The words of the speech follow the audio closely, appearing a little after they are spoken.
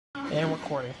And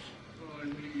recording.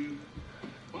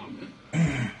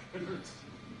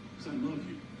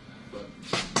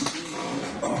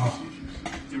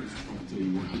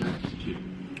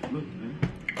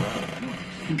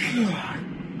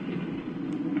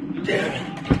 Damn it.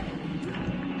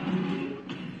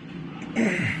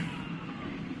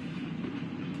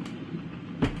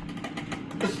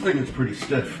 This thing is pretty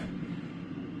stiff.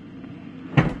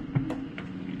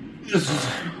 This is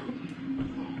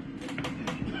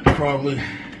probably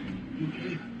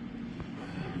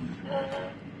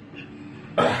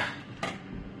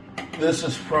this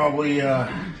is probably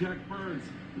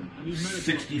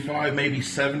 65, maybe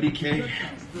 70K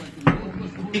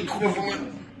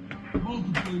equivalent.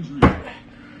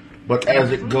 But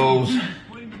as it goes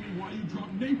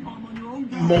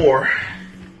more,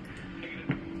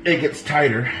 it gets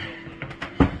tighter.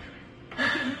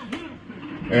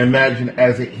 And imagine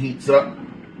as it heats up,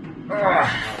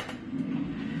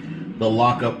 the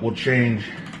lockup will change.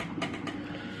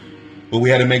 But we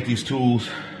had to make these tools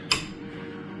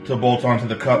to bolt onto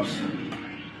the cups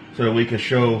so that we could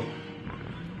show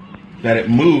that it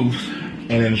moves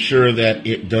and ensure that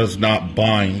it does not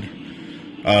bind.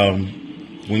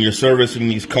 When you're servicing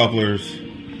these couplers,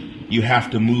 you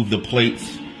have to move the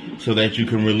plates so that you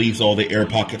can release all the air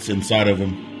pockets inside of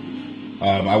them.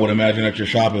 I would imagine at your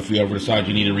shop, if you ever decide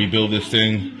you need to rebuild this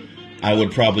thing, I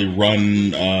would probably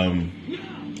run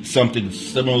something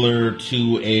similar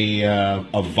to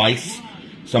a vise,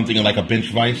 something like a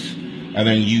bench vise, and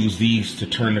then use these to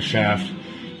turn the shaft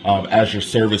as you're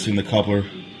servicing the coupler.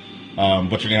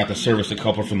 But you're going to have to service the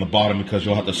coupler from the bottom because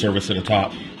you'll have to service at the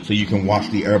top so you can watch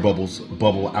the air bubbles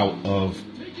bubble out of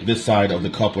this side of the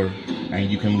coupler,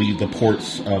 and you can leave the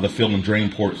ports, the fill and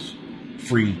drain ports,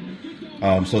 free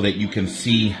so that you can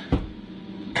see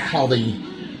how they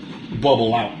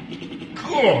bubble out.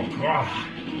 Oh, God.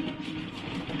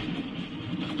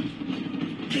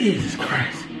 Jesus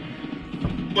Christ.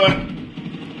 But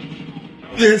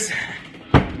this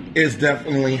is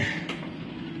definitely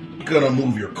gonna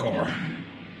move your car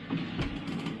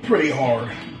pretty hard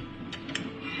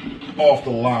off the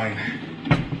line.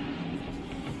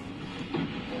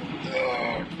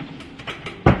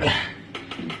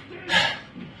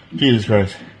 Jesus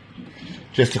Christ.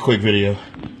 Just a quick video.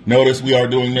 Notice we are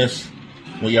doing this.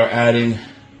 We are adding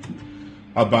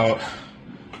about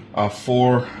a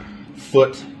 4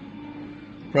 foot,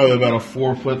 probably about a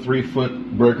 4 foot, 3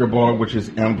 foot breaker bar, which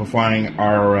is amplifying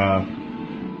our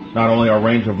not only our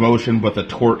range of motion, but the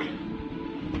torque,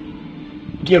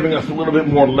 giving us a little bit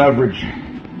more leverage.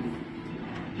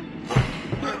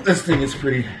 This thing is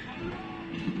pretty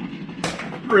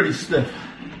stiff.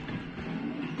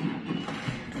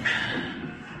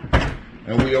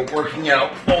 And we are working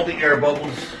out all the air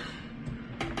bubbles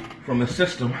from the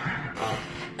system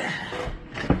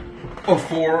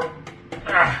before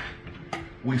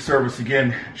we service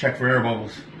again, check for air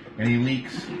bubbles, any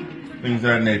leaks, things of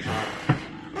that nature.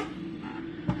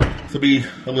 This will be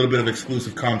a little bit of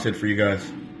exclusive content for you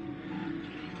guys.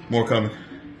 More coming.